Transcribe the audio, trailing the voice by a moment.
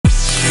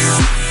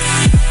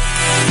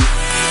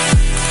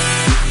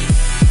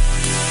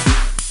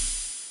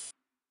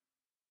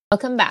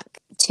Welcome back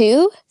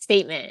to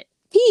Statement.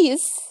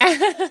 Peace.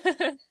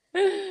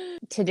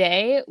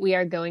 Today, we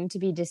are going to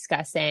be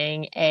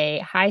discussing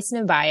a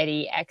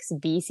Highsnobiety x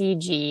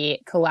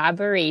BCG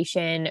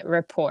collaboration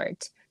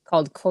report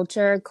called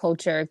Culture,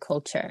 Culture,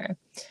 Culture,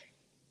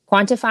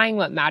 quantifying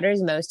what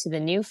matters most to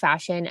the new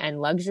fashion and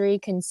luxury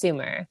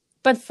consumer.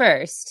 But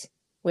first,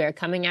 we are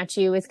coming at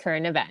you with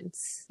current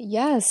events.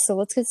 Yes, so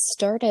let's get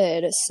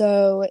started.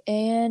 So,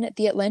 in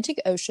the Atlantic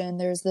Ocean,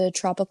 there's the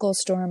tropical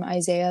storm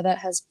Isaiah that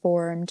has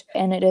formed,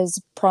 and it is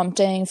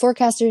prompting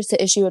forecasters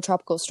to issue a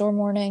tropical storm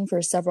warning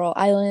for several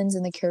islands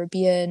in the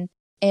Caribbean.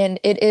 And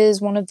it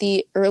is one of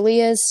the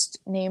earliest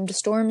named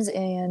storms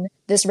in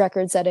this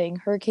record-setting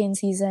hurricane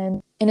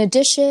season. In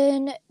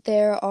addition,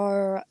 there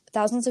are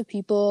thousands of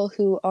people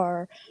who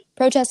are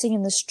protesting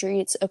in the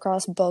streets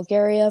across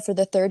Bulgaria for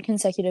the third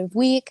consecutive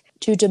week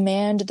to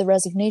demand the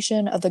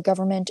resignation of the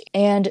government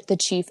and the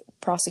chief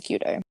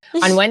prosecutor.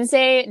 On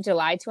Wednesday,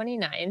 July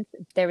 29th,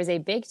 there was a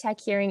big tech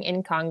hearing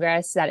in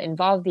Congress that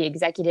involved the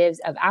executives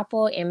of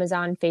Apple,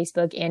 Amazon,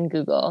 Facebook, and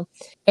Google.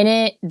 In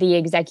it, the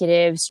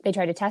executives, they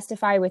tried to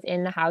testify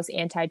within the House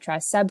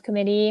Antitrust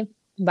Subcommittee,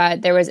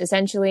 but there was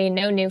essentially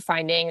no new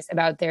findings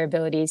about their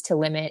abilities to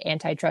limit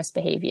antitrust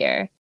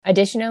behavior.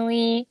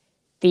 Additionally,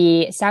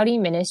 the Saudi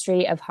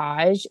Ministry of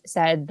Hajj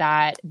said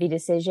that the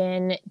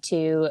decision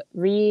to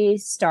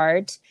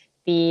restart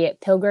the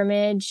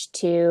pilgrimage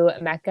to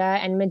Mecca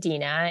and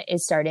Medina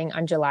is starting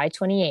on July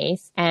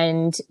 28th,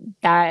 and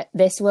that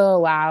this will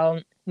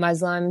allow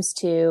Muslims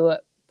to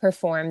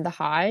perform the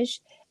Hajj.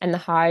 And the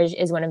Hajj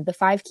is one of the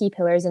 5 key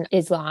pillars in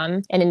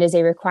Islam, and it is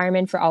a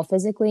requirement for all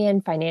physically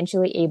and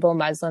financially able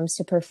Muslims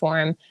to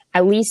perform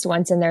at least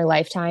once in their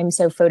lifetime.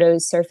 So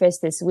photos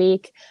surfaced this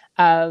week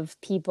of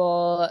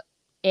people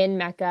in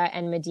Mecca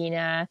and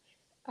Medina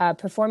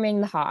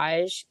performing the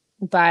Hajj,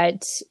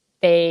 but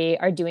they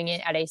are doing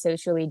it at a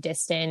socially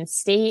distanced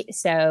state,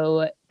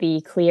 so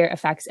the clear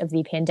effects of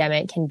the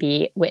pandemic can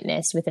be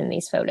witnessed within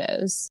these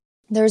photos.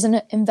 There's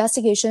an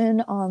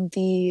investigation on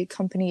the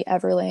company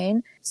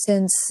Everlane.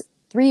 Since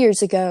 3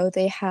 years ago,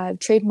 they have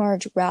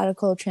trademarked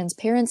radical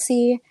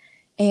transparency,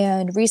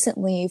 and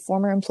recently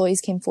former employees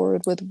came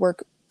forward with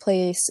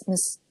workplace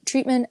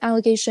mistreatment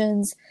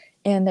allegations,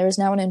 and there's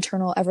now an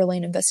internal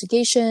Everlane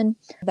investigation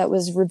that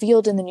was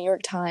revealed in the New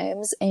York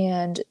Times,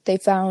 and they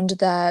found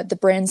that the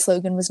brand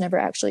slogan was never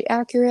actually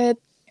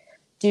accurate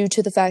due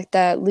to the fact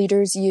that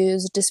leaders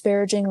used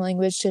disparaging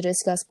language to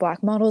discuss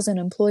Black models and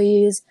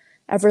employees.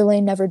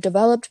 Everlane never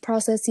developed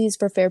processes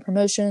for fair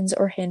promotions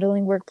or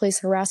handling workplace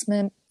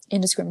harassment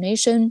and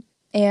discrimination,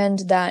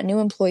 and that new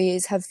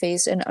employees have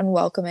faced an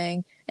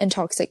unwelcoming and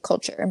toxic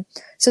culture.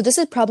 So this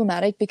is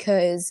problematic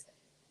because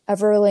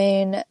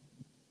Everlane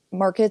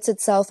markets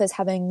itself as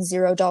having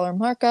 $0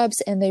 markups,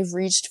 and they've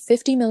reached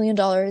 $50 million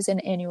in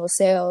annual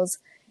sales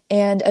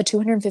and a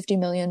 $250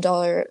 million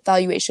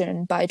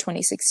valuation by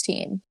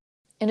 2016.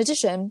 In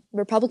addition,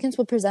 Republicans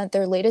will present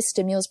their latest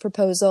stimulus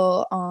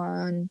proposal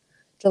on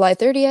July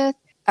 30th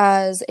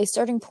as a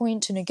starting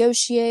point to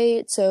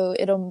negotiate, so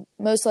it'll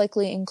most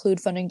likely include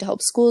funding to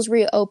help schools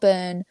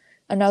reopen,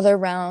 another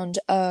round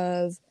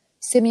of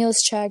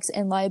stimulus checks,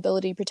 and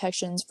liability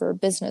protections for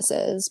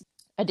businesses.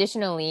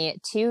 Additionally,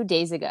 2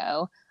 days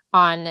ago,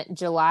 on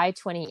July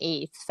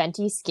 28th,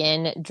 Fenty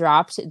Skin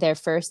dropped their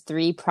first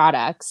 3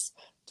 products: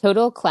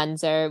 Total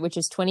Cleanser, which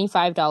is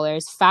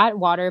 $25, Fat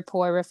Water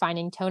Pore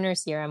Refining Toner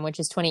Serum, which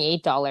is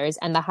 $28,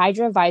 and the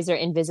Hydra Visor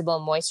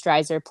Invisible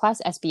Moisturizer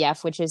Plus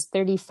SPF, which is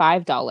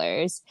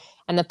 $35.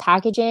 And the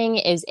packaging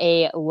is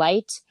a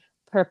light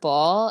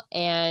purple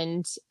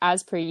and,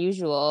 as per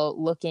usual,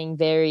 looking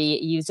very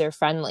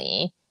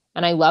user-friendly.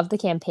 And I love the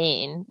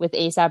campaign with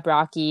A$AP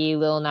Rocky,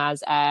 Lil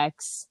Nas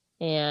X,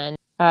 and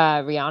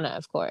Rihanna,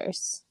 of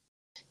course.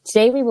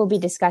 Today, we will be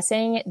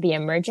discussing the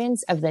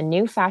emergence of the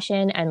new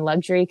fashion and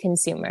luxury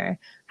consumer,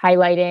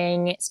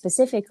 highlighting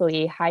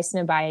specifically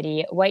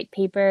Highsnobiety white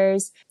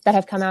papers that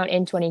have come out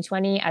in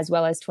 2020 as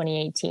well as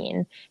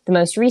 2018. The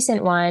most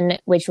recent one,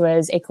 which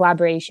was a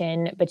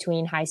collaboration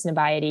between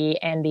Highsnobiety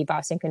and the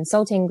Boston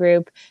Consulting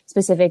Group,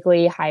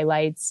 specifically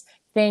highlights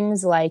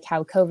things like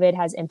how COVID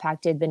has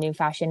impacted the new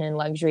fashion and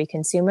luxury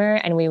consumer,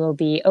 and we will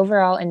be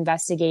overall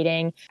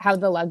investigating how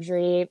the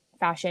luxury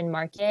fashion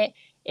market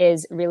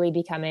is really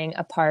becoming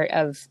a part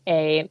of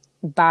a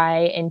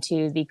buy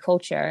into the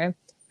culture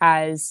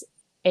as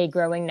a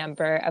growing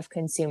number of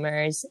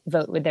consumers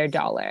vote with their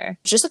dollar.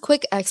 Just a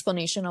quick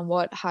explanation on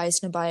what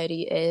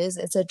Highsnobiety is.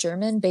 It's a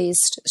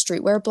German-based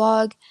streetwear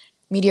blog,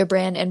 media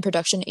brand, and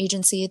production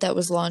agency that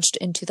was launched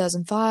in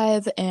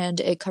 2005, and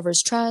it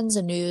covers trends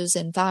and news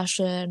and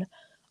fashion,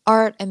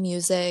 art and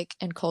music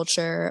and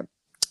culture.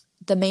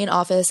 The main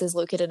office is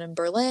located in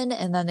Berlin,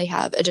 and then they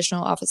have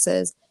additional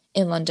offices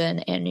in London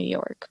and New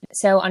York.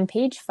 So on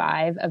page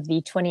 5 of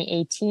the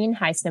 2018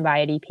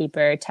 Highsnobiety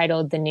paper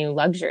titled The New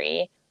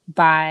Luxury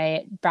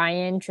by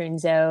Brian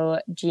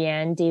Trunzo,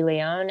 Gian De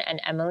Leon, and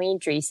Emily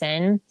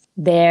Dreesen,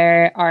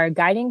 there are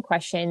guiding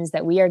questions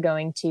that we are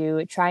going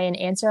to try and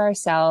answer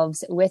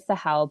ourselves with the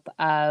help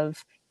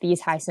of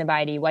these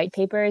Highsnobiety white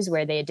papers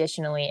where they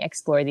additionally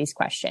explore these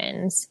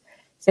questions.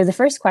 So the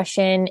first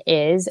question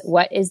is,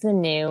 what is the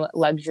new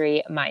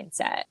luxury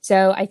mindset?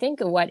 So I think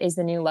what is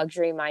the new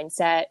luxury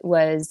mindset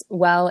was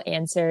well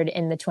answered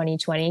in the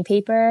 2020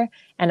 paper.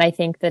 And I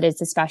think that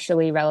it's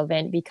especially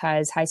relevant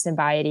because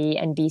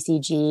Highsnobiety and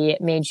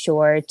BCG made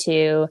sure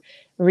to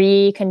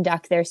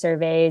reconduct their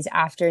surveys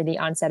after the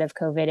onset of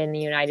COVID in the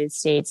United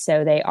States.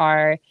 So they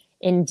are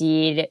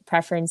indeed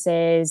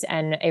preferences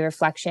and a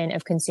reflection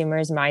of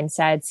consumers'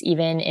 mindsets,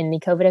 even in the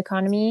COVID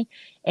economy.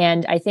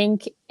 And I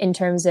think in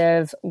terms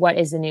of what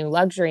is the new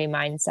luxury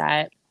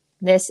mindset,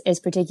 this is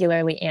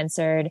particularly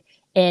answered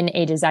in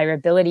a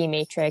desirability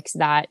matrix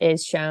that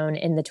is shown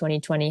in the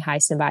 2020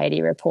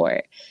 Highsnobiety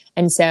report.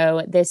 And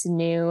so this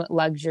new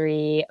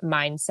luxury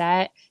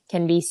mindset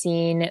can be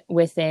seen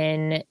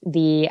within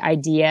the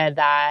idea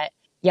that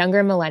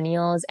younger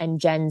millennials and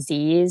Gen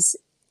Zs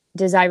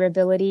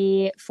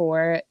desirability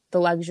for the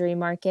luxury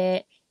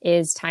market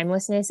is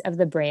timelessness of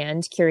the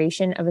brand,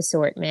 curation of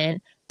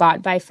assortment,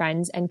 bought by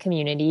friends and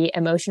community,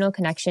 emotional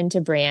connection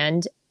to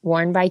brand,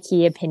 worn by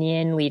key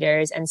opinion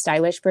leaders and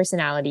stylish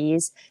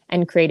personalities,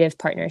 and creative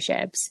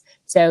partnerships.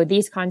 So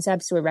these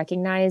concepts were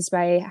recognized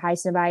by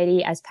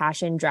Highsnobiety as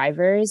passion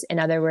drivers. In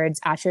other words,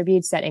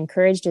 attributes that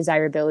encourage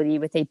desirability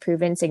with a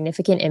proven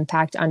significant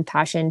impact on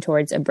passion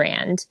towards a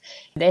brand.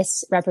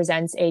 This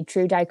represents a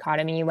true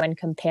dichotomy when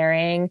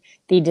comparing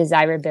the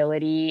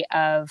desirability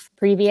of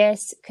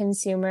previous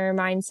consumer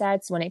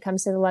mindsets when it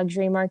comes to the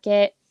luxury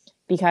market,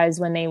 because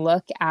when they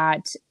look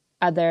at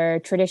other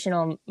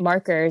traditional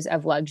markers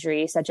of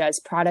luxury, such as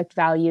product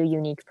value,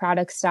 unique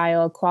product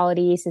style,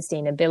 quality,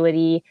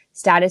 sustainability,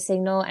 status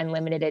signal, and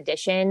limited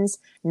editions,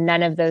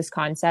 none of those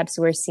concepts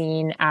were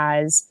seen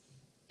as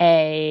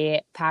a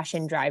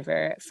passion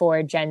driver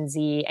for Gen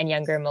Z and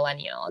younger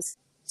millennials.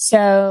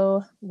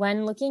 So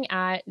when looking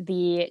at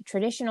the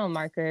traditional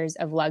markers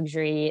of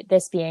luxury,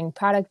 this being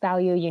product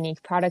value,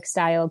 unique product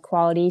style,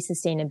 quality,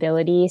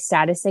 sustainability,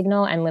 status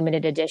signal, and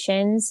limited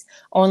editions,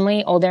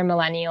 only older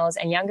millennials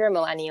and younger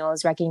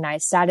millennials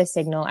recognize status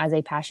signal as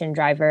a passion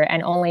driver,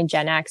 and only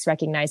Gen X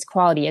recognized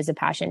quality as a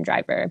passion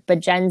driver.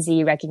 But Gen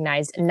Z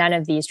recognized none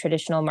of these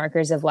traditional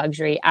markers of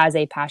luxury as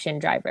a passion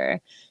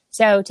driver.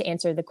 So to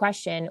answer the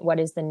question, what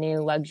is the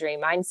new luxury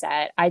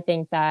mindset? I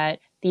think that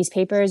these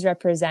papers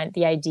represent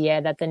the idea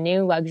that the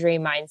new luxury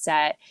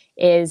mindset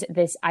is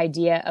this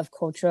idea of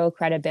cultural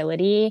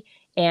credibility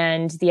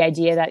and the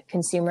idea that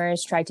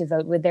consumers try to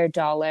vote with their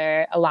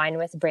dollar, align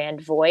with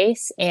brand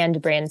voice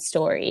and brand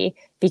story,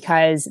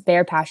 because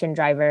their passion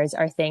drivers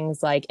are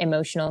things like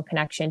emotional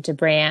connection to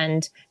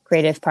brand,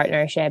 creative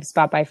partnerships,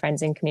 bought by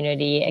friends and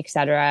community,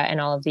 etc.,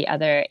 and all of the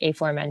other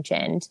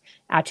aforementioned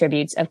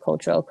attributes of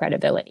cultural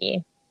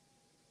credibility.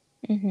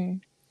 Mm-hmm.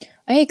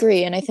 I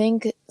agree. And I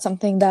think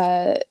something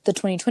that the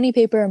 2020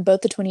 paper and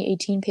both the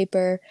 2018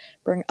 paper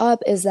bring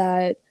up is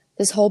that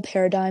this whole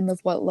paradigm of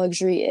what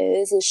luxury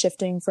is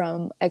shifting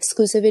from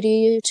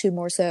exclusivity to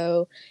more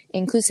so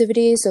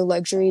inclusivity. So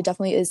luxury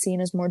definitely is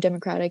seen as more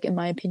democratic, in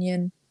my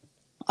opinion.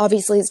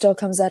 Obviously, it still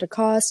comes at a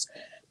cost,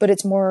 but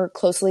it's more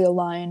closely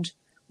aligned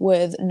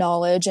with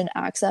knowledge and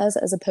access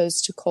as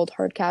opposed to cold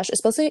hard cash,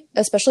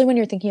 especially when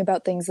you're thinking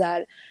about things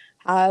that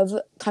have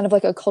kind of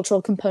like a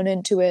cultural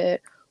component to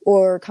it,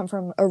 or come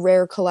from a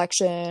rare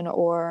collection,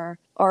 or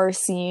are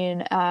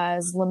seen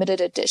as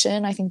limited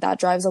edition. I think that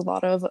drives a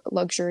lot of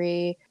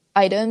luxury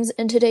items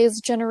in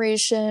today's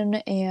generation.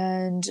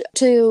 And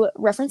to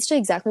reference to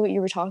exactly what you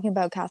were talking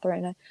about,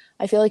 Catherine,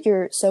 I feel like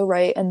you're so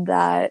right in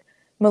that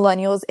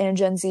millennials and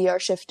Gen Z are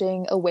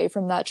shifting away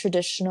from that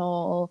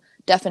traditional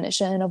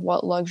definition of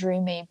what luxury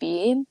may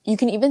be. You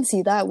can even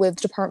see that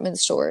with department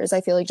stores.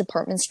 I feel like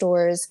department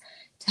stores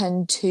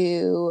tend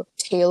to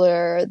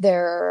tailor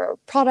their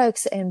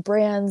products and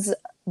brands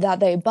that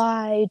they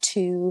buy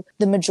to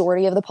the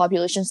majority of the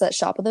populations that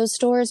shop at those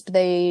stores, but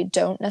they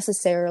don't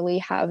necessarily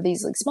have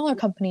these like smaller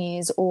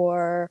companies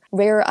or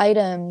rare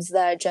items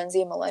that Gen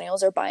Z and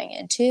millennials are buying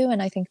into.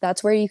 And I think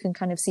that's where you can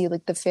kind of see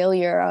like the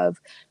failure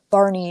of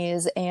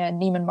Barney's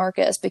and Neiman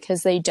Marcus,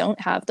 because they don't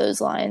have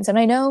those lines. And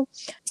I know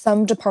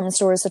some department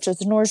stores such as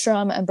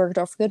Nordstrom and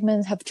Bergdorf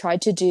Goodman have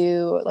tried to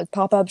do like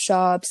pop-up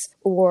shops,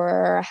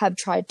 or have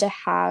tried to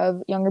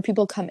have younger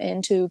people come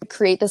in to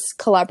create this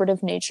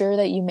collaborative nature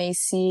that you may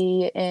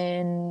see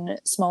in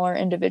smaller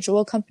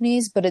individual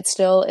companies, but it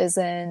still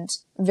isn't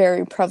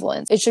very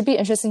prevalent. It should be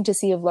interesting to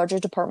see if larger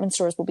department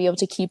stores will be able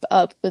to keep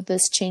up with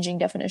this changing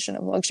definition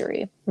of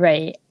luxury.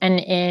 Right. And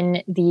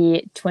in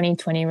the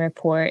 2020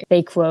 report,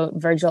 they quote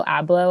Virgil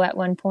Abloh at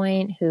one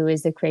point, who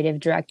is the creative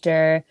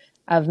director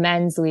of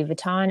men's Louis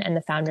Vuitton and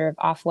the founder of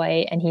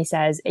Off-White. And he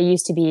says, it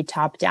used to be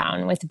top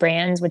down, with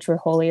brands which were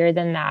holier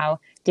than thou,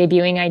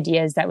 debuting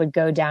ideas that would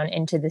go down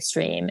into the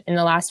stream. In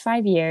the last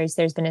 5 years,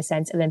 there's been a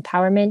sense of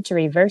empowerment to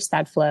reverse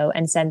that flow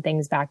and send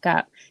things back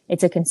up.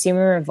 It's a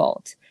consumer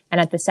revolt.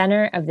 And at the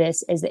center of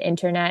this is the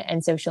internet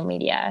and social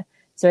media.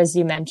 So as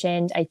you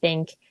mentioned, I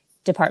think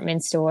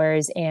department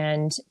stores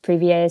and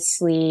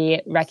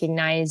previously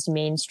recognized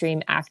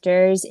mainstream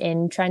actors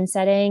in trend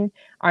setting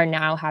are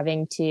now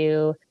having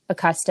to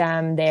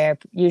accustom their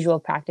usual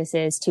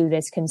practices to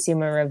this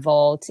consumer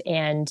revolt,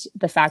 and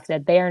the fact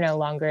that they are no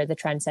longer the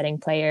trend-setting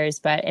players,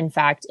 but in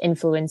fact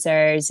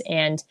influencers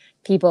and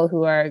people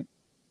who are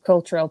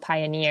cultural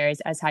pioneers,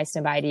 as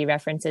Highsnobiety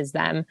references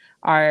them,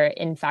 are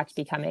in fact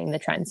becoming the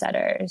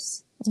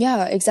trendsetters.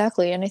 Yeah,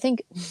 exactly. And I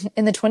think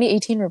in the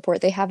 2018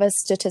 report, they have a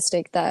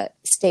statistic that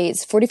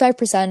states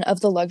 45% of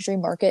the luxury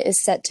market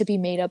is set to be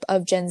made up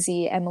of Gen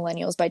Z and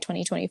millennials by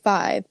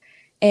 2025.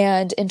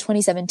 And in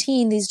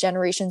 2017, these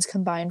generations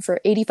combined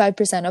for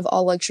 85% of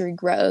all luxury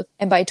growth.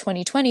 And by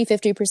 2020,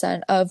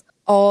 50% of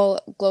all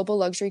global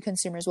luxury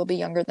consumers will be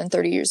younger than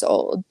 30 years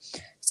old.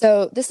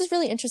 So this is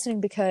really interesting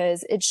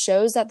because it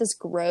shows that this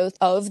growth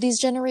of these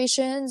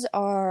generations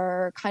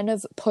are kind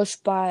of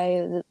pushed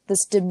by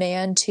this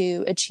demand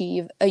to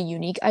achieve a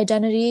unique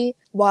identity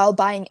while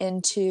buying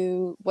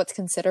into what's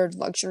considered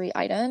luxury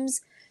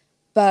items.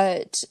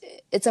 But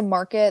it's a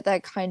market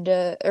that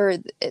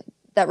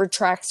that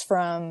retracts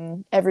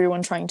from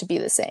everyone trying to be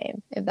the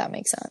same, if that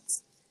makes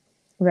sense.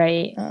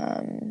 Right.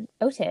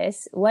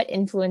 Otis, what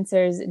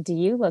influencers do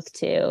you look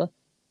to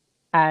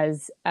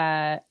as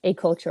a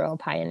cultural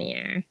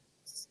pioneer?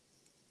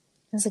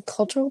 As a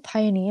cultural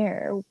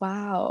pioneer,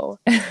 wow.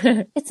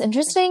 It's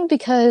interesting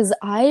because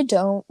I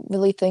don't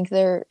really think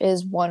there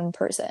is one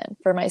person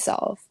for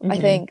myself. I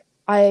think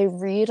I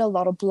read a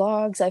lot of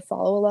blogs, I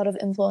follow a lot of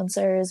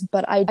influencers,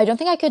 but I don't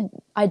think I could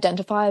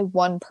identify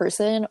one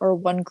person or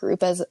one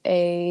group as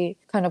a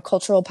kind of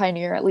cultural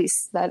pioneer, at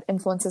least that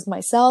influences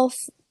myself,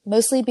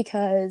 mostly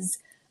because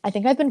I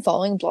think I've been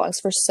following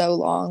blogs for so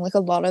long. Like a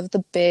lot of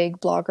the big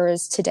bloggers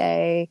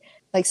today,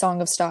 like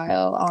Song of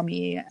Style,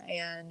 Ami,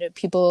 and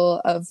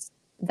people of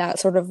that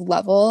sort of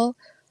level,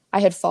 I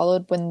had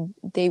followed when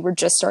they were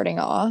just starting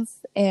off.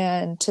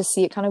 And to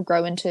see it kind of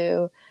grow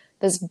into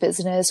this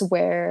business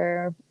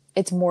where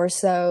it's more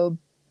so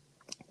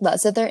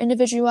less of their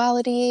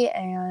individuality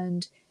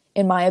and,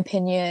 in my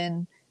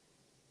opinion,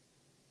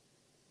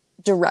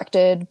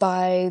 directed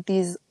by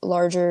these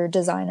larger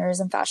designers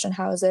and fashion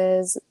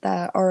houses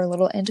that are a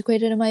little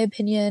antiquated, in my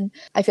opinion.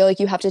 I feel like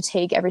you have to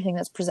take everything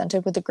that's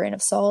presented with a grain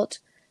of salt.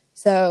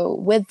 So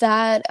with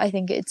that, I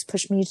think it's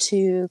pushed me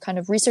to kind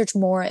of research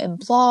more in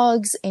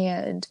blogs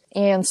and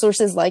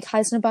sources like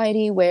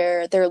Highsnobiety,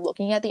 where they're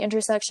looking at the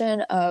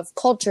intersection of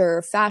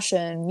culture,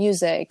 fashion,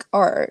 music,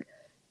 art.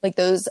 Like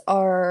those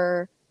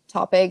are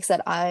topics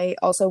that I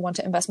also want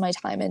to invest my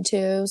time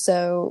into.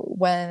 So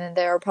when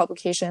there are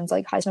publications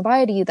like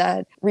Highsnobiety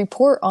that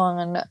report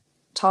on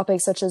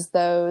topics such as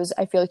those,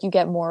 I feel like you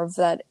get more of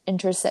that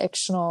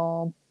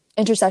intersectional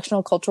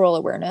cultural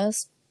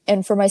awareness.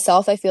 And for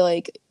myself, I feel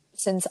like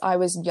since I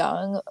was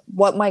young,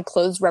 what my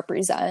clothes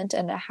represent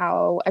and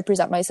how I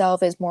present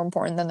myself is more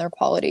important than their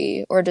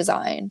quality or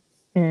design.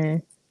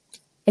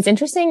 It's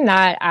interesting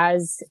that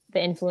as the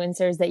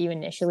influencers that you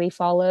initially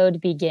followed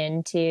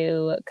begin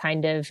to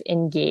kind of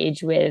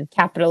engage with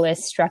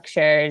capitalist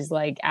structures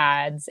like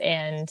ads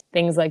and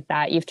things like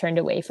that, you've turned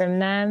away from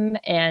them.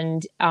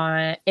 And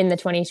in the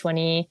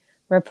 2020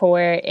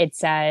 report, it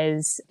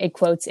says, it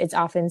quotes, "It's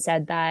often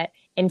said that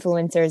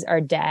influencers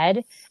are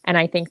dead." And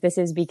I think this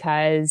is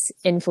because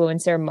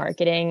influencer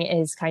marketing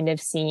is kind of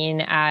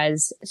seen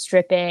as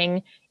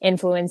stripping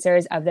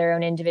influencers of their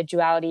own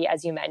individuality,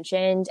 as you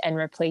mentioned, and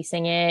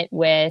replacing it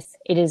with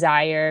a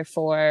desire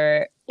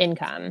for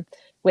income,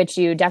 which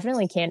you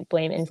definitely can't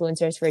blame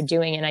influencers for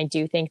doing. And I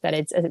do think that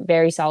it's a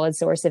very solid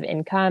source of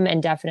income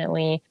and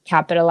definitely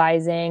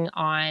capitalizing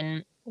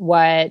on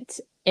what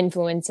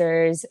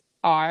influencers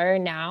are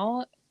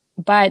now.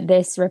 But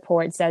this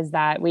report says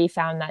that we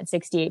found that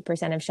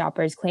 68% of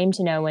shoppers claim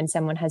to know when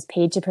someone has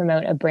paid to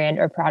promote a brand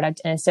or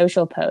product in a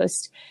social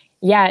post.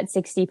 Yet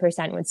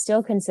 60% would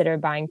still consider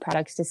buying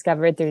products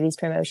discovered through these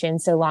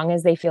promotions so long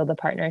as they feel the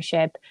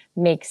partnership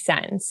makes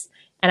sense.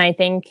 And I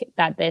think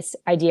that this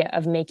idea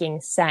of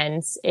making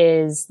sense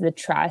is the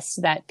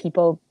trust that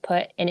people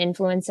put in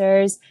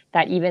influencers,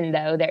 that even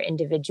though their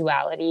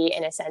individuality,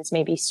 in a sense,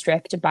 may be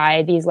stripped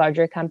by these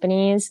larger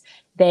companies,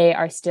 they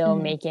are still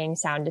making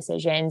sound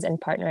decisions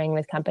and partnering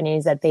with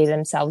companies that they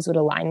themselves would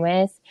align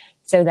with.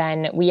 So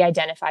then we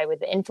identify with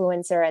the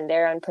influencer and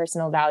their own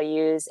personal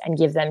values and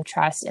give them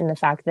trust in the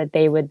fact that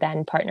they would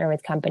then partner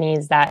with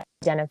companies that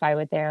identify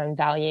with their own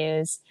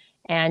values.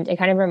 And it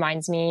kind of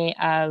reminds me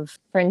of,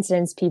 for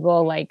instance,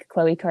 people like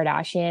Khloe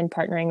Kardashian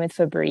partnering with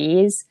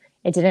Febreze.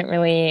 It didn't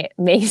really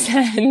make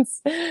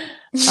sense.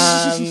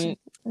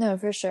 No,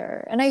 for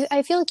sure. And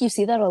I feel like you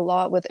see that a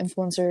lot with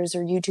influencers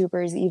or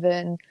YouTubers,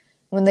 even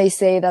when they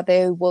say that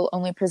they will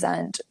only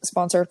present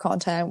sponsored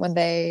content when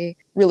they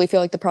really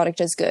feel like the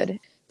product is good.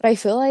 But I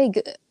feel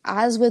like,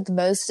 as with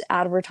most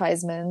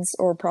advertisements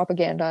or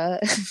propaganda,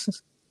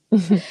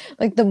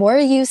 like the more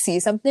you see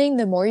something,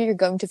 the more you're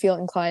going to feel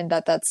inclined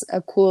that that's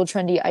a cool,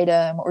 trendy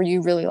item or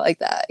you really like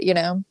that, you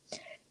know?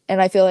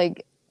 And I feel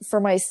like for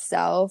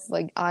myself,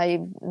 like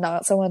I'm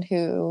not someone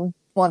who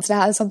wants to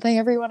have something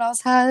everyone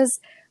else has.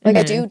 Like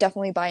I do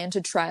definitely buy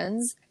into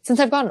trends. Since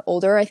I've gotten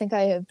older, I think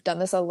I have done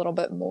this a little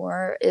bit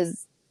more,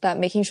 is that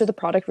making sure the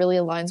product really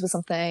aligns with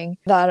something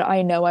that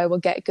I know I will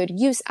get good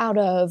use out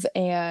of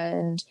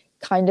and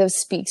kind of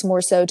speaks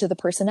more so to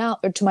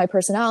to my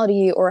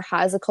personality, or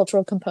has a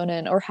cultural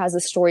component or has a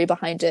story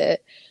behind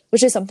it,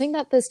 which is something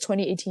that this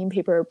 2018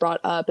 paper brought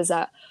up, is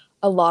that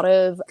a lot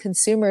of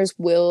consumers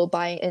will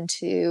buy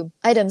into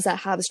items that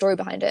have a story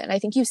behind it. And I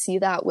think you see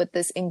that with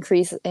this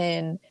increase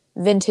in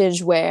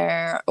vintage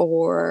wear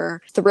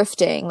or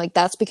thrifting. Like,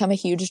 that's become a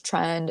huge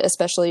trend,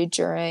 especially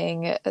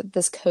during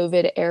this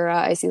COVID era.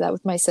 I see that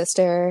with my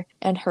sister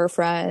and her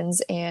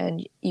friends,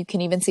 and you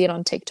can even see it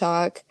on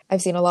TikTok.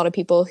 I've seen a lot of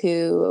people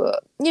who,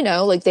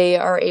 like, they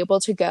are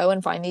able to go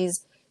and find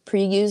these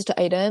pre-used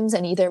items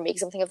and either make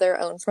something of their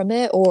own from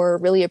it or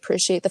really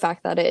appreciate the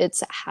fact that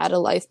it's had a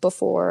life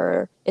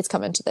before it's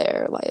come into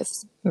their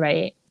lives.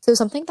 Right. So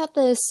something that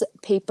this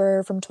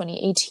paper from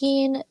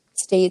 2018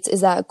 states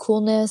is that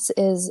coolness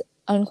is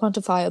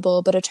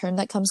unquantifiable, but a term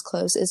that comes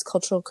close is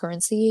cultural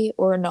currency,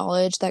 or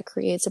knowledge that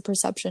creates a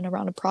perception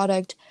around a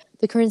product.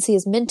 The currency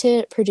is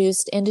minted,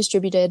 produced, and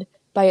distributed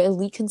by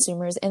elite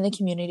consumers and the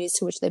communities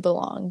to which they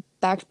belong,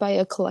 backed by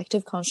a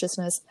collective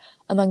consciousness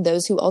among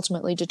those who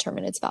ultimately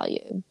determine its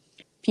value.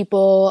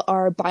 People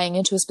are buying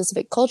into a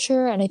specific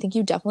culture, and I think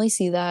you definitely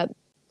see that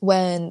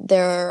when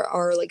there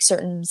are like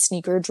certain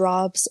sneaker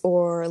drops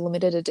or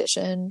limited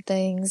edition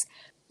things.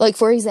 Like,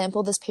 for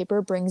example, this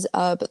paper brings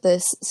up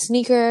this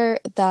sneaker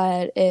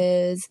that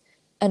is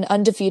an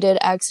undefeated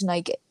X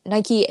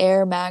Nike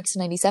Air Max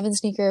 97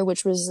 sneaker,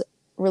 which was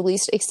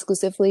released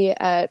exclusively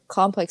at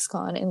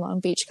ComplexCon in Long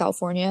Beach,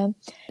 California.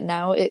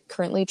 Now it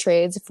currently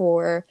trades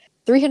for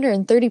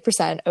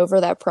 330%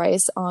 over that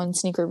price on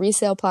sneaker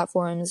resale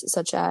platforms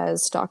such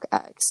as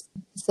StockX.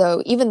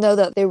 So even though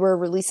that they were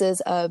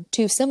releases of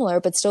two similar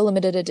but still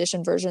limited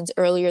edition versions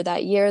earlier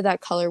that year,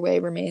 that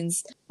colorway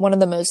remains one of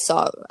the most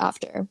sought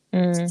after,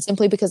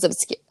 simply because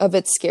of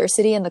its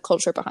scarcity and the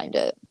culture behind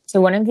it.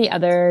 So one of the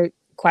other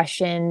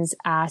questions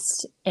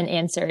asked and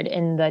answered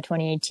in the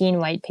 2018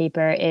 white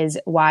paper is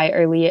why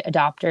early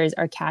adopters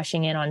are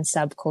cashing in on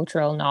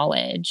subcultural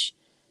knowledge.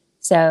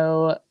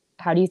 So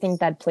how do you think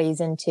that plays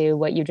into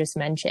what you just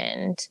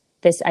mentioned,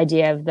 this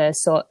idea of the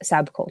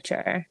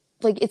subculture?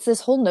 Like, it's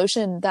this whole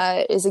notion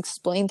that is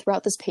explained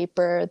throughout this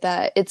paper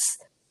that it's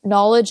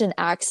knowledge and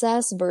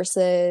access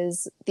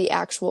versus the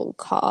actual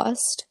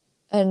cost.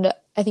 And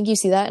I think you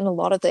see that in a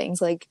lot of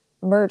things, like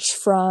merch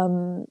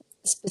from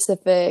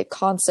specific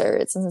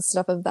concerts and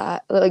stuff like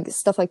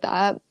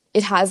that.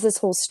 It has this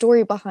whole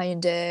story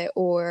behind it,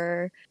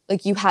 or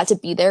like you had to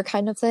be there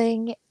kind of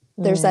thing.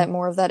 There's that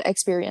more of that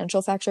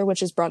experiential factor,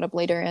 which is brought up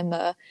later in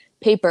the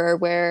paper,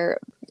 where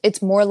it's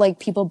more like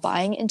people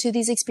buying into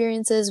these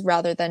experiences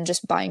rather than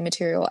just buying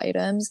material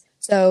items.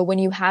 So when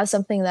you have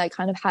something that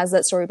kind of has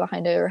that story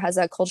behind it, or has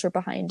that culture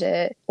behind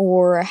it,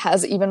 or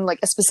has even like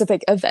a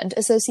specific event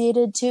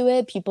associated to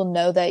it, people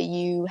know that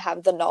you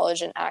have the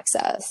knowledge and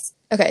access.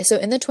 Okay, so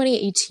in the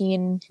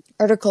 2018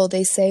 article,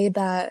 they say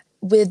that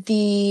with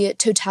the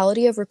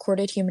totality of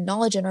recorded human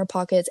knowledge in our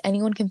pockets,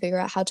 anyone can figure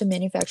out how to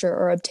manufacture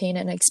or obtain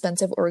an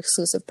expensive or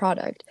exclusive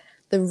product.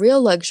 The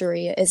real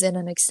luxury is in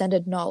an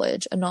extended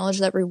knowledge, a knowledge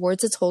that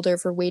rewards its holder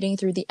for wading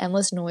through the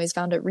endless noise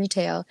found at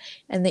retail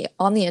and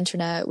on the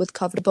internet with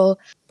comfortable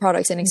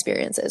products and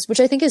experiences,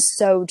 which I think is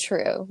so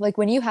true. Like,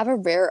 when you have a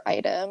rare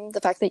item, the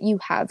fact that you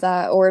have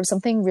that, or if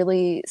something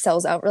really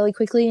sells out really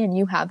quickly and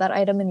you have that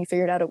item and you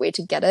figured out a way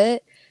to get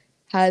it,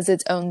 has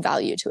its own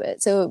value to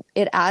it. So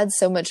it adds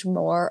so much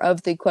more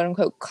of the quote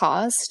unquote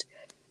cost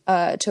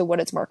to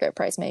what its market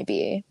price may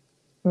be.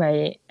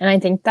 Right. And I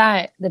think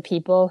that the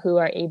people who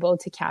are able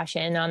to cash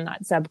in on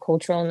that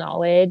subcultural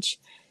knowledge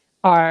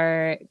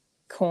are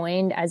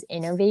coined as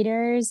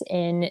innovators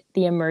in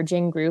the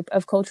emerging group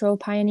of cultural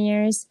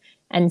pioneers.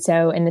 And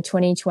so in the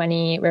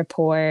 2020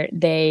 report,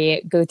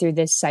 they go through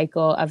this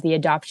cycle of the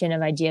adoption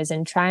of ideas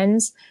and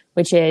trends,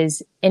 which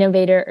is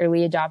innovator, early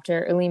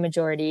adopter, early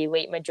majority,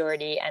 late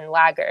majority, and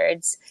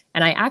laggards.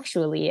 And I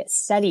actually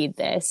studied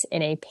this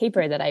in a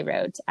paper that I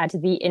wrote at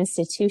the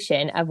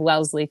institution of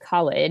Wellesley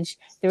College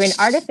through an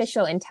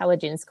artificial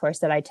intelligence course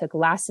that I took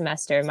last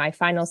semester, my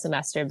final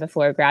semester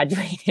before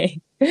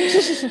graduating.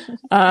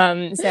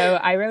 So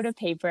I wrote a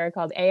paper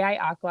called AI,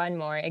 Aqua, and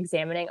More,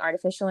 Examining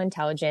Artificial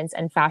Intelligence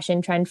and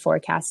Fashion Trend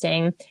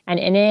Forecasting. And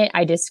in it,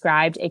 I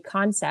described a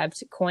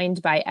concept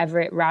coined by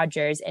Everett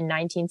Rogers in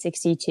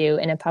 1962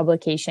 in a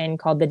publication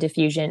called The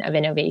Diffusion of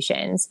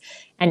Innovations.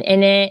 And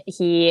in it,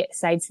 he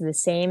cites the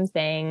same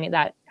thing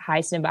that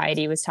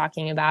Highsnobiety was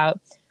talking about,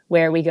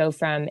 where we go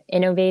from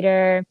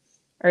innovator,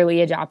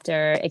 early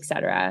adopter,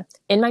 etc.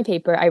 In my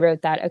paper, I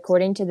wrote that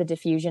according to the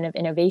diffusion of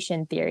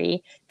innovation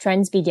theory,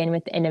 trends begin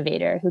with the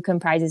innovator, who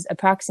comprises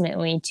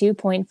approximately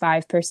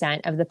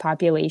 2.5% of the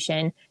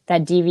population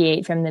that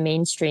deviate from the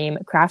mainstream,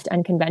 craft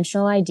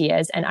unconventional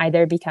ideas, and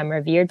either become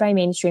revered by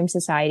mainstream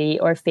society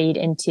or fade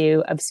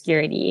into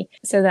obscurity.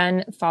 So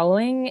then,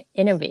 following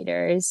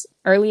innovators,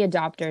 early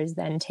adopters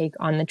then take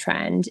on the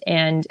trend.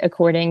 And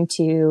according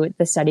to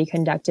the study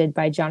conducted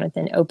by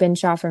Jonathan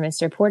Openshaw for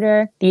Mr.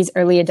 Porter, these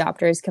early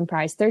adopters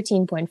comprise comprise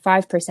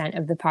 13.5%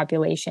 of the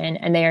population,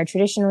 and they are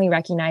traditionally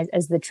recognized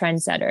as the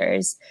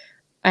trendsetters.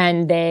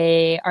 And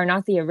they are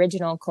not the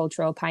original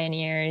cultural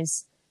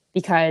pioneers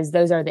because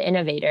those are the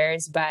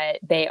innovators, but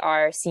they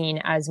are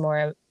seen as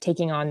more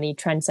taking on the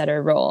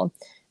trendsetter role.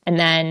 And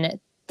then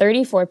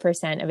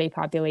 34% of a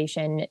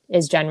population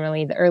is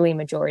generally the early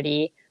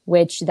majority,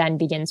 which then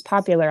begins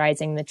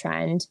popularizing the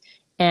trend.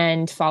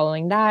 And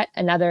following that,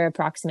 another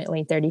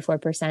approximately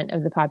 34%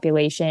 of the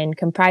population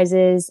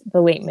comprises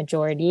the late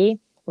majority,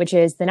 which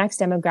is the next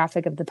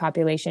demographic of the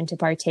population to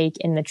partake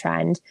in the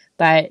trend.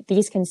 But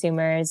these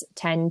consumers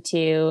tend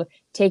to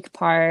take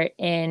part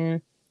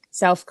in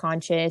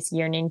self-conscious,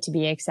 yearning to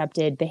be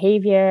accepted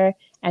behavior.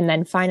 And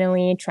then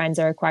finally, trends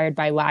are acquired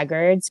by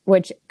laggards,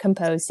 which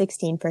compose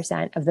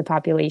 16% of the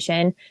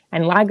population.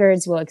 And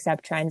laggards will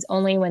accept trends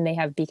only when they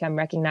have become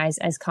recognized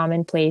as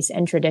commonplace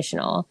and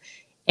traditional.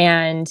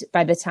 And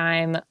by the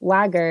time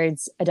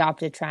laggards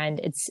adopt a trend,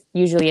 it's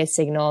usually a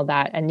signal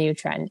that a new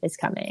trend is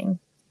coming.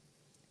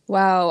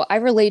 Wow, I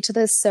relate to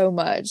this so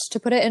much. To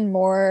put it in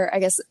more, I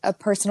guess, a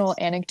personal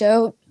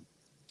anecdote,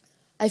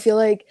 I feel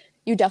like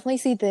you definitely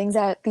see things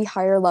at the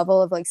higher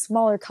level of like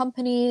smaller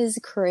companies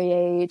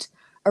create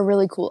a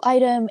really cool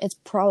item. It's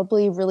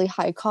probably really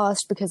high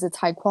cost because it's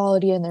high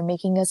quality and they're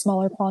making a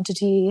smaller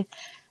quantity.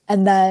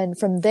 And then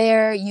from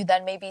there, you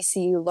then maybe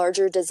see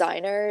larger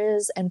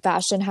designers and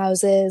fashion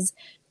houses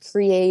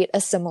create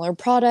a similar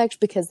product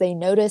because they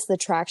notice the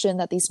traction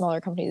that these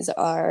smaller companies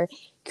are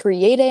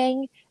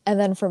creating. And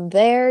then from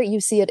there,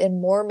 you see it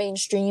in more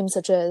mainstream,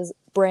 such as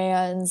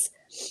brands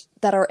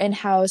that are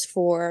in-house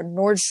for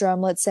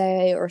Nordstrom, let's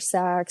say, or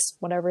Saks,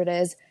 whatever it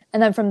is.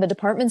 And then from the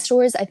department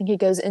stores, I think it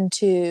goes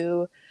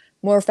into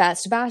more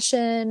fast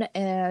fashion.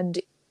 And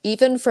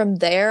even from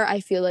there, I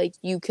feel like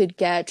you could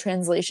get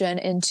translation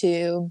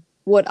into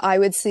what I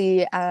would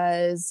see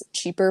as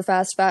cheaper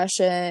fast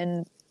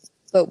fashion,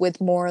 but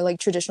with more like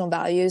traditional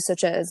values,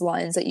 such as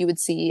lines that you would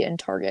see in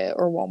Target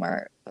or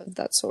Walmart, of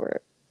that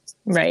sort.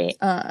 Right.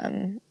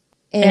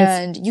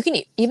 And you can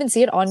even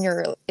see it on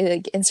your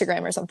like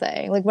Instagram or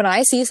something. Like when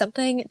I see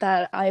something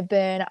that I've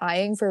been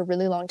eyeing for a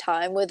really long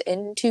time,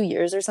 within 2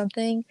 years or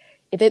something,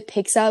 if it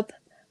picks up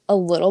a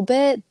little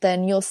bit,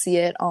 then you'll see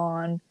it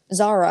on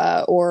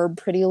Zara or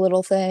Pretty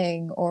Little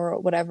Thing or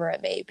whatever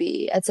it may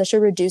be at such a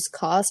reduced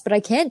cost. But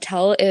I can't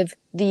tell if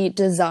the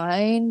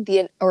design,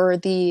 or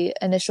the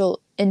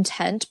initial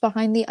intent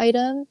behind the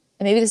item,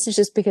 and maybe this is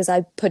just because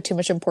I put too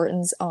much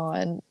importance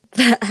on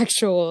the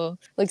actual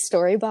like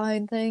story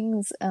behind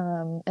things,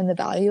 and the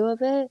value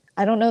of it.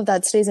 I don't know if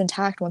that stays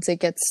intact once it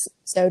gets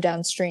so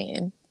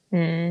downstream.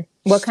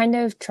 What kind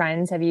of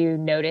trends have you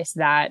noticed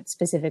that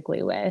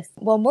specifically with?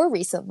 Well, more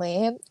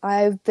recently,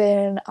 I've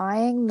been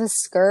eyeing the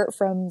skirt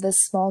from this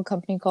small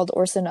company called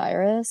Orson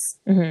Iris,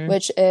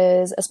 which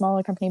is a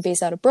smaller company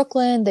based out of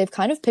Brooklyn. They've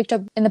kind of picked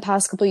up in the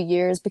past couple of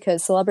years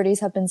because celebrities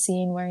have been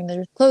seen wearing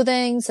their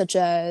clothing, such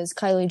as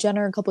Kylie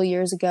Jenner a couple of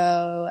years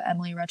ago,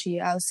 Emily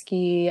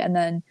Ratajkowski, and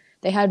then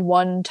they had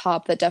one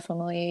top that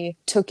definitely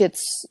took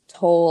its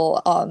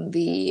toll on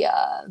the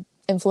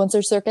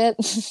influencer circuit.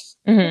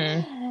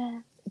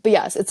 But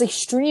yes, it's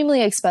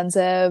extremely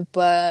expensive,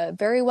 but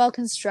very well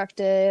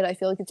constructed. I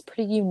feel like it's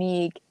pretty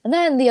unique. And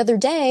then the other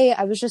day,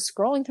 I was just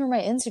scrolling through my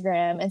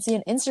Instagram and see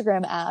an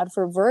Instagram ad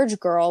for Verge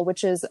Girl,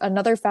 which is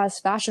another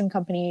fast fashion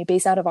company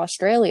based out of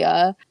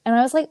Australia. And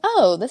I was like,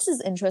 oh, this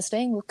is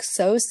interesting. Looks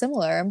so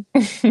similar.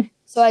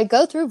 So I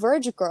go through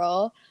Verge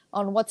Girl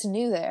on what's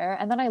new there,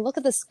 and then I look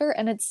at the skirt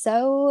and it's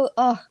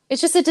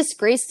it's just a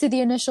disgrace to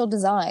the initial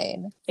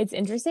design. It's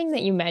interesting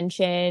that you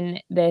mention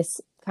this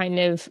kind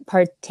of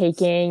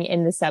partaking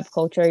in the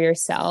subculture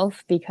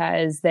yourself,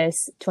 because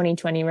this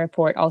 2020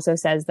 report also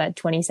says that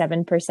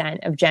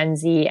 27% of Gen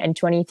Z and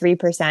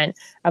 23%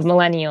 of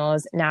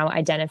millennials now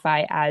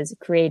identify as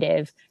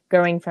creative,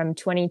 growing from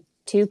 22%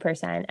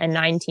 and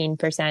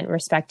 19%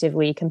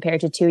 respectively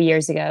compared to 2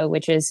 years ago,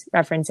 which is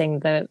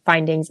referencing the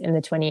findings in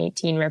the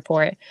 2018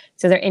 report.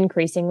 So they're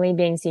increasingly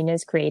being seen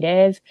as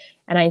creative.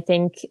 And I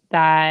think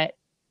that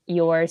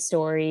your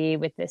story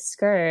with this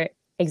skirt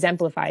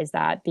exemplifies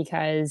that,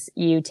 because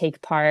you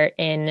take part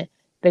in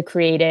the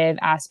creative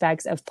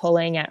aspects of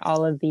pulling at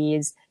all of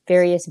these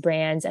various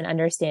brands and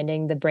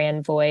understanding the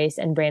brand voice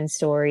and brand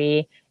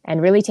story,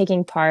 and really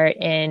taking part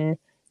in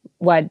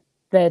what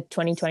the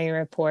 2020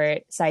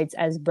 report cites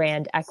as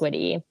brand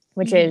equity,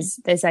 which is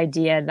this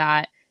idea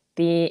that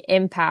the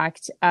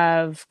impact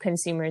of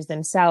consumers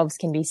themselves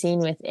can be seen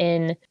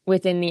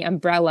within the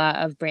umbrella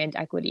of brand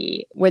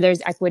equity, where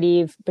there's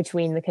equity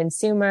between the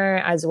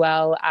consumer as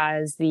well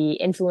as the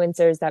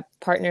influencers that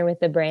partner with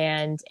the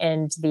brand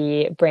and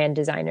the brand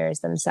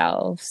designers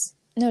themselves.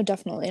 No,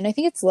 definitely. And I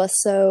think it's less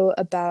so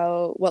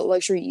about what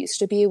luxury used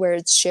to be, where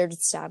it's shared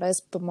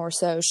status, but more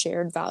so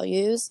shared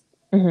values.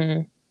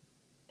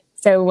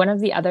 So one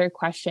of the other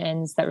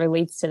questions that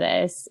relates to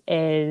this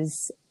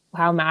is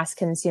how mass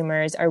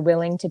consumers are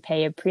willing to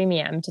pay a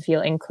premium to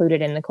feel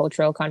included in the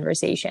cultural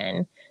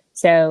conversation.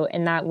 So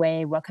in that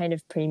way, what kind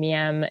of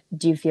premium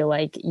do you feel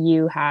like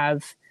you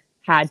have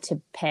had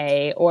to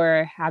pay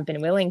or have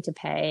been willing to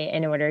pay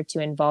in order to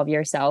involve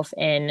yourself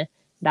in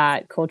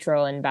that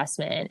cultural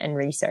investment and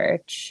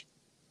research.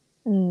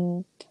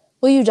 Well,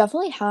 you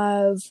definitely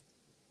have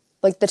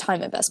like the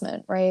time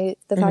investment, right?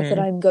 The fact that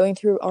I'm going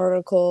through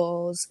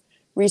articles,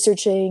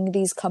 researching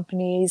these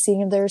companies,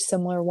 seeing if there are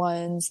similar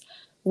ones,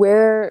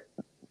 where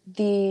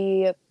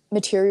the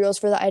materials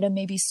for the item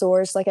may be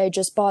sourced. Like I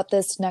just bought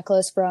this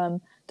necklace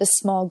from this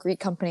small Greek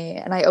company,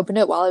 and I opened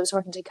it while I was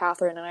talking to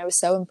Catherine, and I was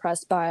so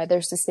impressed by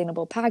their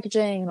sustainable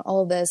packaging and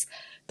all of this.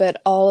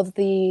 But all of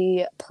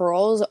the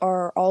pearls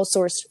are all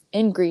sourced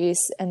in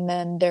Greece, and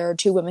then there are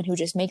two women who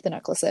just make the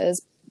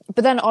necklaces.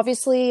 But then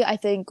obviously, I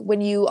think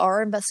when you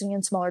are investing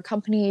in smaller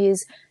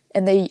companies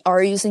and they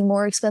are using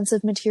more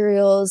expensive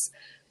materials,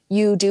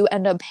 you do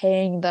end up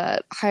paying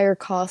the higher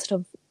cost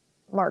of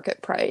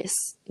market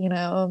price, you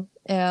know?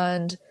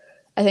 And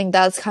I think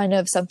that's kind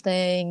of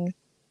something,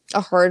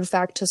 a hard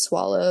fact to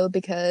swallow,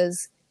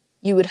 because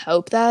you would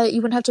hope that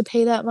you wouldn't have to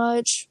pay that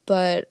much.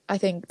 But I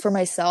think for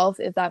myself,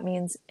 if that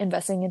means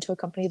investing into a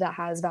company that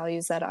has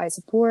values that I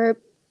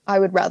support, I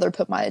would rather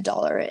put my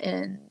dollar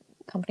in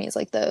companies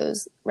like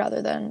those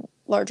rather than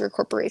larger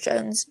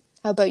corporations.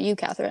 How about you,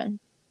 Catherine?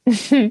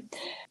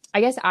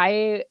 I guess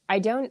I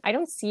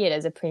don't see it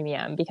as a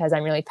premium because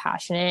I'm really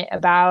passionate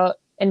about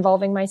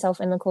involving myself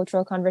in the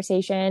cultural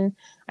conversation.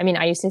 I mean,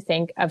 I used to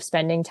think of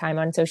spending time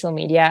on social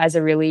media as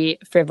a really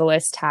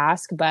frivolous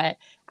task, but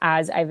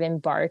as I've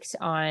embarked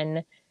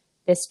on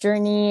this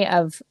journey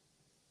of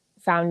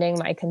founding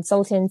my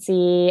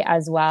consultancy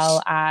as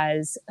well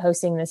as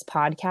hosting this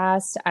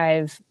podcast,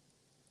 I've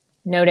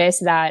notice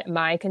that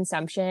my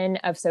consumption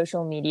of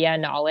social media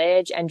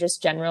knowledge and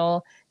just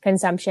general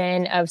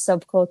consumption of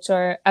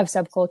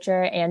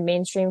subculture and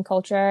mainstream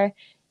culture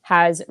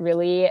has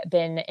really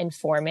been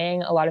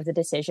informing a lot of the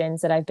decisions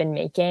that I've been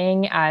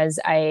making as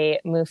I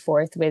move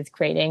forth with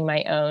creating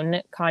my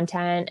own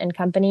content and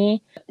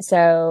company.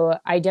 So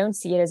I don't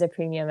see it as a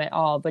premium at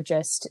all, but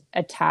just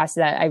a task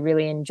that I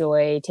really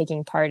enjoy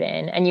taking part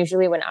in. And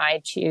usually when I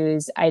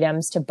choose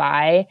items to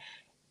buy,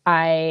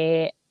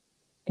 I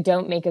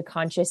don't make a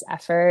conscious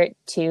effort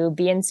to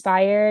be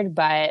inspired,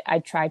 but I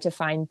try to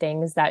find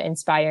things that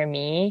inspire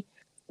me.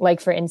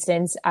 Like for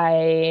instance,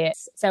 I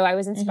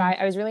was inspired.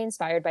 I was really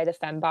inspired by the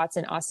fembots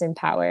and Austin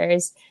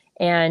Powers.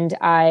 And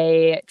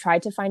I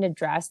tried to find a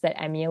dress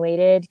that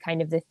emulated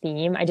kind of the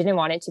theme. I didn't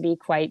want it to be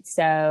quite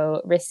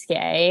so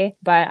risque,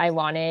 but I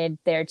wanted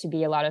there to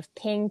be a lot of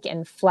pink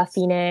and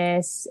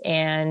fluffiness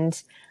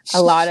and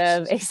a lot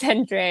of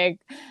eccentric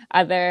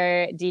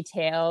other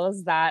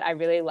details that I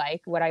really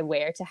like what I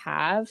wear to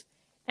have.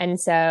 And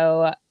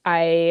so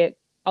I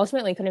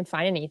ultimately couldn't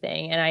find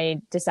anything, and I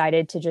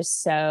decided to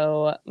just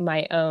sew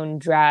my own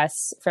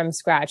dress from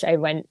scratch. I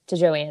went to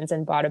Joann's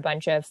and bought a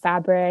bunch of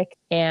fabric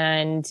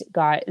and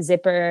got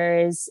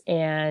zippers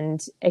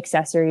and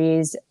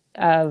accessories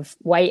of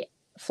white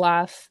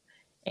fluff,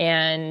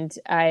 and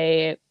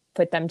I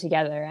put them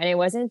together. And it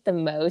wasn't the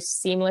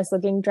most seamless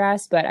looking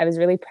dress, but I was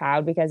really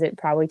proud because it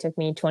probably took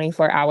me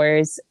 24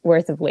 hours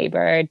worth of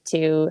labor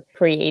to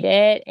create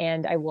it.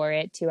 And I wore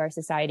it to our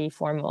society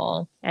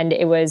formal. And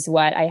it was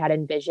what I had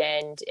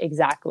envisioned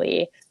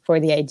exactly for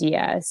the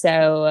idea.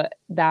 So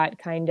that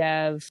kind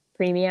of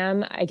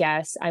premium, I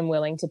guess I'm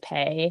willing to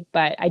pay,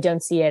 but I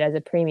don't see it as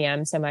a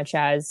premium so much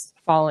as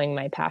following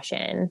my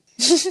passion.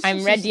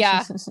 I'm ready.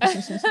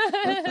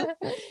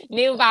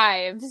 New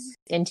vibes.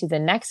 Into the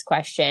next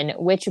question,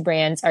 which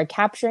brands are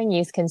capturing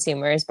youth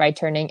consumers by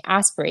turning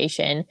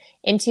aspiration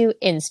into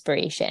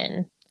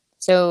inspiration?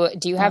 So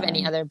do you have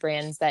any other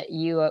brands that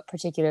you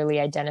particularly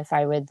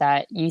identify with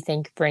that you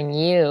think bring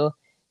you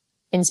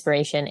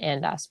inspiration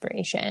and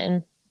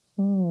aspiration?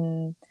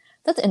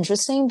 That's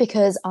interesting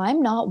because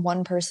I'm not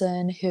one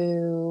person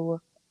who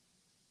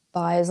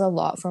buys a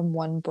lot from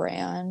one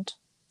brand.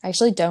 I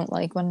actually don't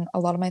like when a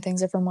lot of my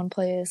things are from one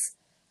place.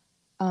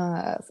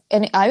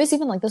 And I was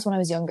even like this when I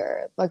was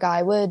younger. Like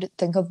I would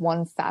think of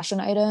one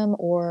fashion item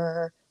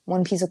or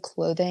one piece of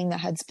clothing that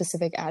had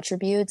specific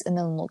attributes and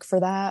then look for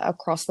that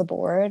across the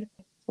board,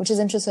 which is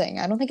interesting.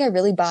 I don't think I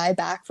really buy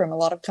back from a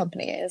lot of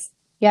companies.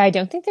 Yeah, I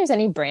don't think there's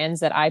any brands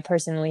that I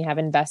personally have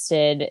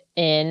invested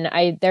in.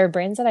 There are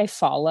brands that I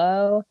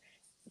follow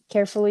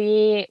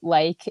carefully,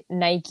 like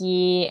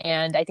Nike,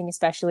 and I think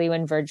especially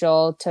when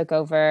Virgil took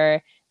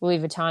over Louis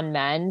Vuitton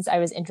men's, I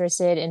was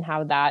interested in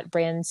how that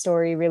brand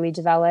story really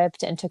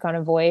developed and took on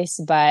a voice,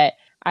 but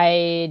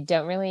I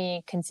don't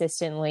really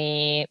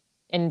consistently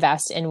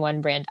invest in one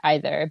brand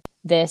either.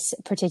 This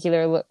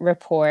particular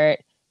report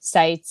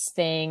cites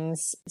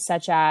things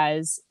such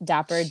as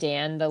Dapper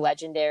Dan, the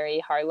legendary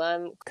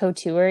Harlem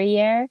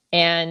couturier,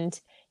 and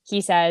he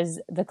says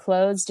the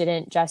clothes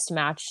didn't just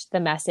match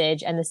the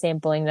message and the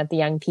sampling that the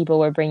young people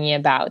were bringing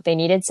about. They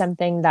needed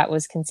something that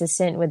was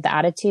consistent with the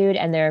attitude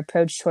and their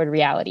approach toward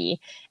reality,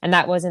 and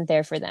that wasn't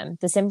there for them.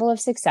 The symbol of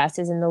success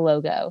is in the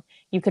logo.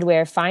 You could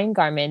wear fine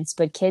garments,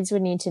 but kids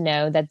would need to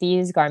know that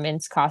these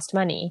garments cost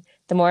money.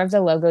 The more of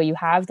the logo you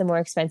have, the more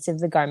expensive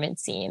the garment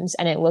seems,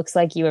 and it looks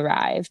like you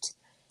arrived.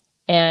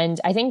 And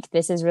I think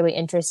this is really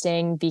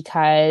interesting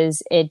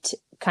because it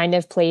kind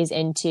of plays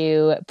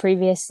into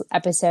previous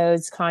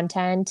episodes'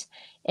 content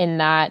in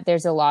that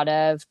there's a lot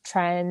of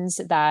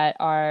trends that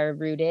are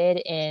rooted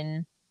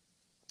in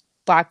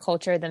Black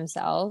culture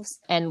themselves,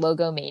 and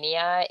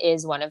Logomania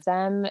is one of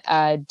them,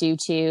 due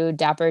to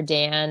Dapper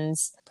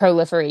Dan's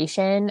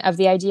proliferation of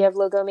the idea of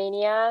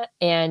Logomania.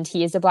 And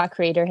he is a Black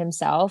creator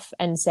himself.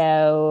 And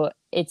so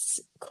it's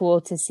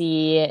cool to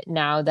see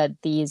now that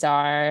these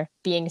are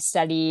being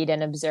studied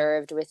and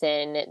observed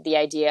within the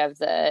idea of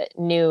the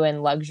new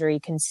and luxury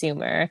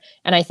consumer.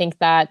 And I think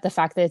that the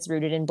fact that it's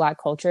rooted in Black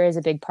culture is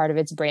a big part of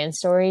its brand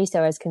story.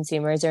 So as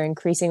consumers are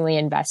increasingly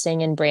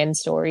investing in brand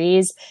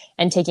stories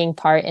and taking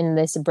part in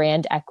this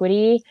brand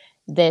equity,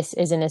 this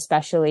is an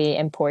especially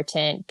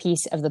important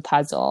piece of the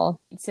puzzle.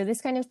 So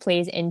this kind of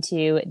plays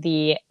into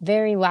the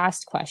very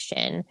last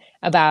question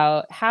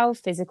about how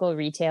physical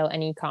retail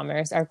and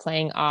e-commerce are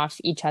playing off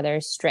each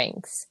other's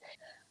strengths.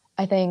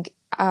 I think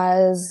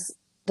as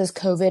this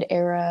COVID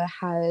era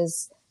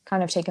has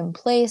kind of taken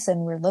place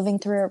and we're living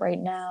through it right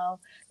now,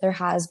 there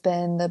has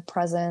been the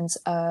presence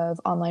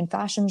of online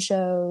fashion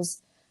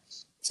shows.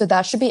 So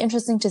that should be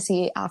interesting to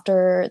see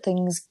after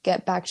things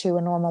get back to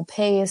a normal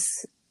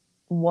pace,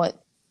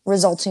 what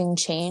resulting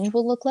change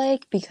will look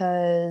like,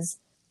 because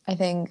I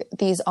think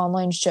these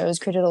online shows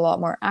created a lot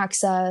more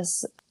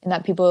access and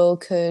that people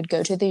could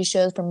go to these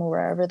shows from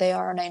wherever they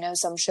are. And I know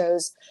some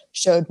shows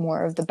showed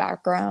more of the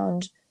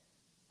background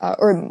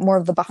or more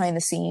of the behind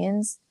the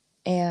scenes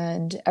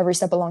and every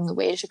step along the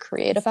way to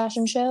create a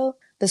fashion show.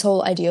 This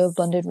whole idea of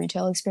blended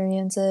retail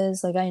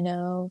experiences, like I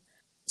know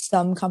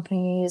some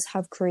companies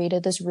have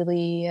created this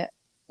really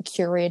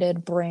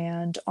curated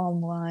brand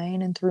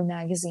online and through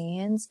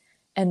magazines.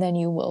 And then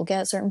you will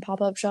get certain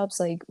pop-up shops.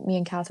 Like me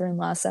and Catherine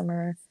last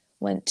summer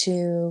went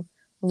to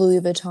Louis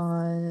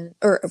Vuitton,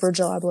 or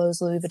Virgil Abloh's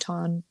Louis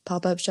Vuitton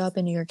pop-up shop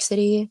in New York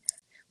City.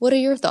 What are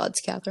your thoughts,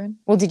 Catherine?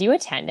 Well, did you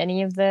attend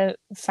any of the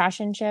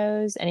fashion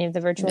shows, any of the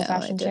virtual No,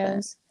 fashion I didn't.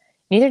 shows?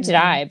 Neither did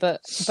Mm-mm. I, but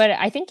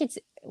I think it's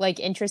like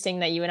interesting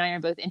that you and I are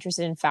both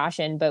interested in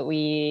fashion, but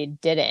we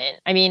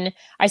didn't. I mean,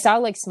 I saw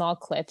like small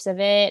clips of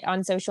it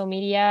on social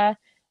media,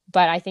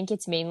 but I think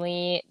it's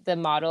mainly the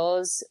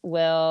models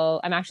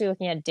will. I'm actually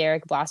looking at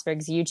Derek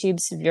Blasberg's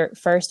YouTube's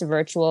first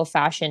virtual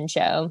fashion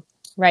show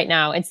right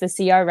now. It's the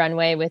CR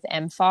runway with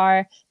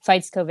MFAR,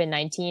 fights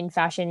COVID-19,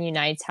 fashion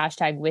unites,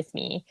 hashtag with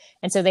me.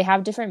 And so they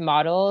have different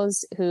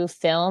models who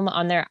film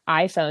on their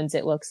iPhones,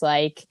 it looks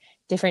like,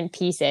 different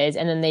pieces,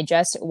 and then they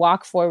just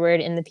walk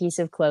forward in the piece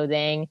of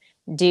clothing,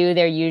 do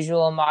their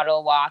usual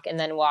model walk, and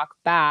then walk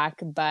back.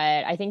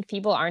 But I think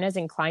people aren't as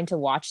inclined to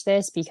watch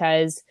this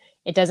because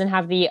it doesn't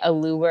have the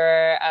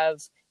allure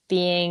of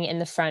being in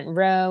the front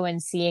row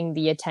and seeing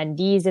the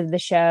attendees of the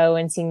show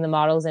and seeing the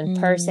models in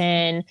Mm-hmm.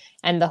 person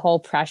and the whole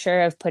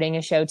pressure of putting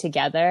a show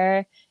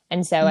together.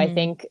 And so I Mm-hmm.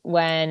 think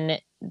when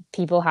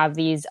people have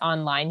these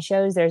online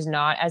shows, there's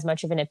not as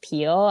much of an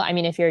appeal. I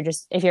mean, if you're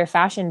a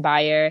fashion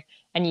buyer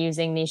and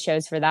using these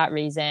shows for that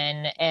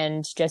reason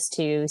and just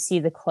to see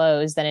the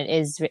clothes, then it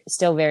is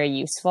still very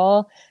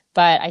useful.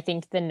 But I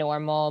think the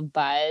normal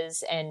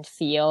buzz and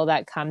feel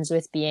that comes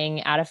with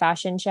being at a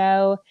fashion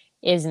show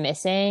is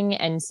missing.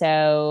 And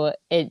so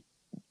it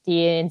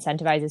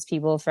de-incentivizes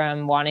people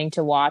from wanting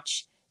to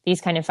watch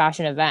these kind of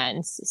fashion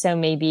events. So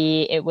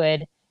maybe it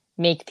would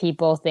make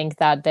people think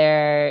that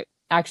they're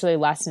actually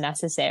less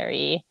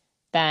necessary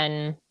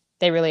than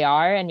they really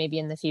are. And maybe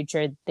in the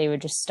future, they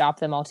would just stop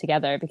them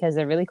altogether because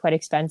they're really quite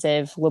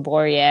expensive,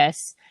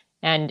 laborious,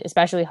 and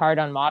especially hard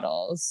on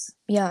models.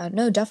 Yeah,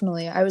 no,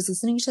 definitely. I was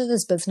listening to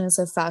this Business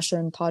of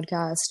Fashion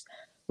podcast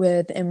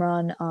with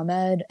Imran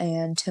Ahmed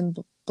and Tim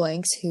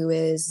Blanks, who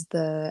is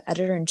the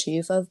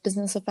editor-in-chief of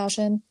Business of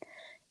Fashion.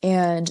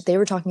 And they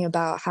were talking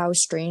about how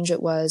strange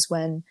it was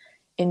when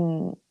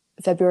in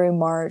February,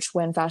 March,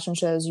 when fashion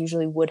shows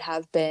usually would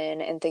have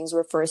been and things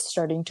were first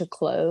starting to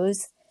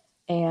close,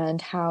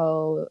 and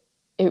how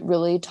it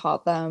really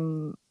taught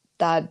them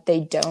that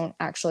they don't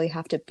actually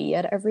have to be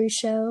at every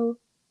show,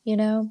 you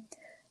know?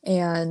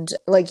 And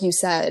like you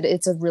said,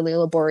 it's a really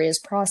laborious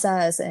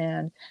process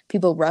and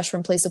people rush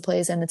from place to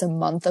place, and it's a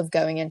month of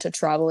going into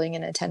traveling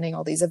and attending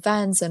all these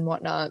events and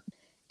whatnot.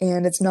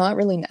 And it's not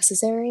really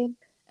necessary.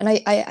 And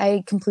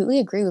I completely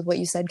agree with what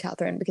you said,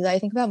 Catherine, because I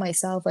think about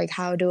myself, like,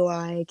 how do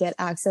I get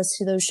access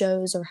to those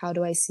shows or how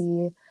do I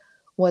see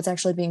what's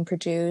actually being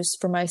produced?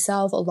 For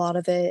myself, a lot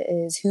of it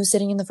is who's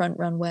sitting in the front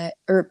runway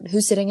or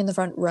who's sitting in the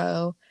front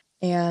row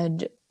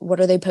and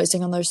what are they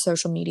posting on their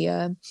social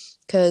media?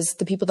 Because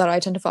the people that I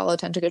tend to follow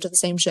tend to go to the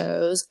same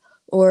shows.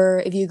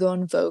 Or if you go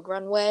on Vogue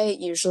Runway,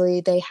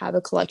 usually they have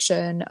a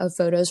collection of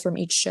photos from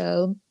each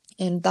show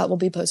and that will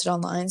be posted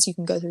online so you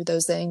can go through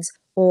those things.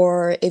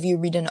 Or if you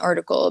read an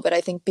article, but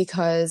I think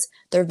because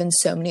there have been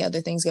so many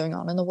other things going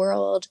on in the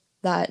world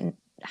that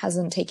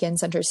hasn't taken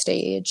center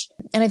stage.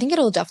 And I think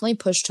it'll definitely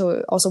push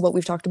to also what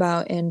we've talked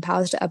about in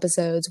past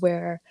episodes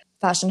where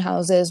fashion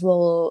houses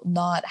will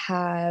not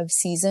have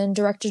season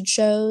directed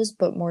shows,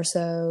 but more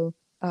so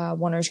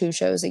one or two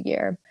shows a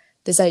year.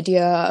 This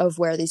idea of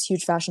where these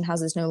huge fashion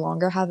houses no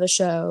longer have a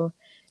show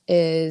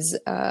is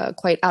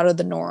quite out of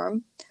the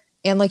norm.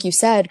 And like you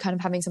said, kind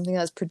of having something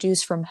that's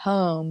produced from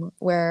home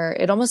where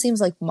it almost seems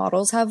like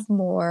models have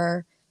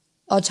more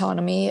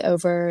autonomy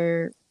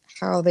over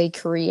how they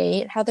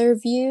create, how they're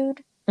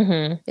viewed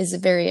is a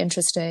very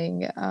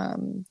interesting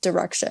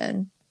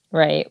direction.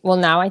 Right. Well,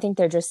 now I think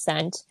they're just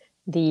sent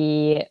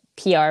the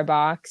PR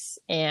box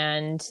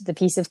and the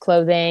piece of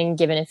clothing,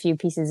 given a few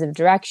pieces of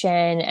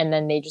direction, and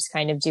then they just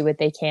kind of do what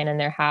they can in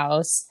their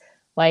house.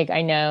 Like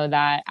I know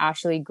that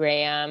Ashley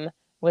Graham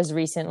was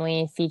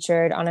recently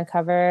featured on a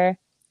cover.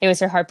 It was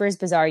her Harper's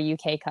Bazaar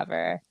UK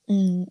cover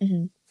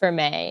for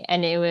May,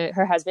 and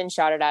her husband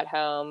shot it at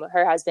home.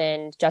 Her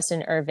husband,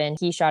 Justin Irvin,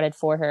 he shot it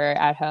for her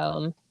at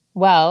home.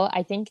 Well,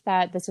 I think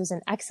that this was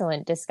an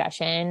excellent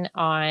discussion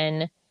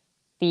on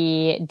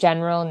the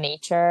general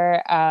nature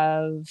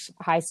of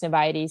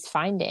Highsnobiety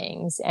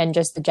findings and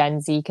just the Gen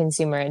Z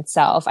consumer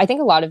itself. I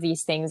think a lot of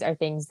these things are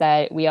things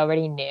that we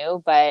already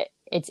knew, but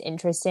it's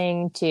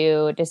interesting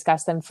to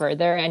discuss them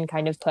further and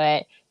kind of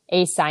put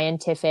a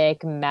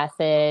scientific,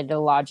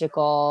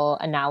 methodological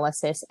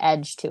analysis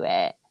edge to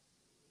it.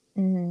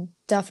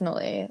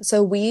 Definitely.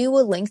 So we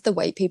will link the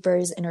white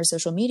papers in our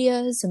social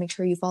medias. So make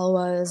sure you follow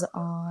us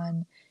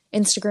on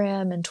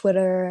Instagram and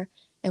Twitter.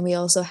 And we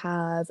also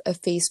have a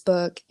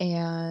Facebook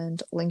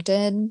and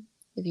LinkedIn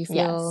if you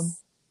feel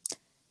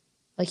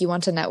like you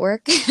want to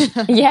network.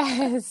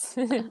 Yes.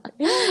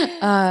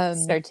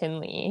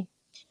 Certainly.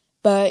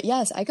 But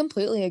yes, I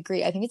completely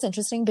agree. I think it's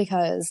interesting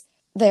because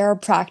there are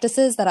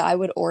practices that I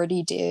would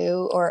already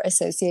do or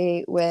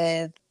associate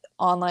with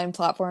online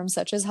platforms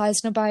such as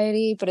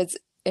Highsnobiety, but it's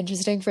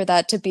interesting for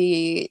that to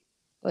be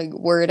like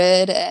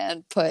worded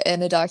and put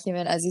in a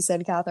document, as you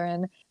said,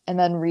 Catherine, and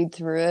then read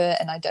through it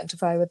and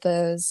identify with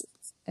those.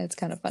 It's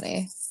kind of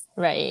funny.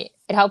 Right.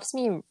 It helps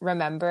me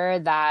remember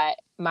that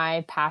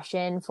my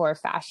passion for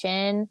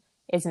fashion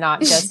is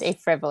not just a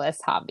frivolous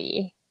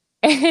hobby,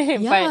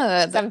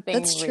 but something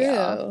that's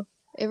real. True.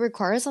 It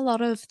requires a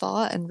lot of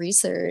thought and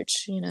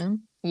research, you know?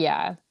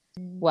 Yeah.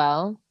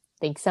 Well,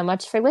 thanks so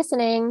much for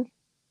listening.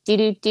 Do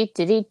do do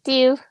do do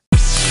do.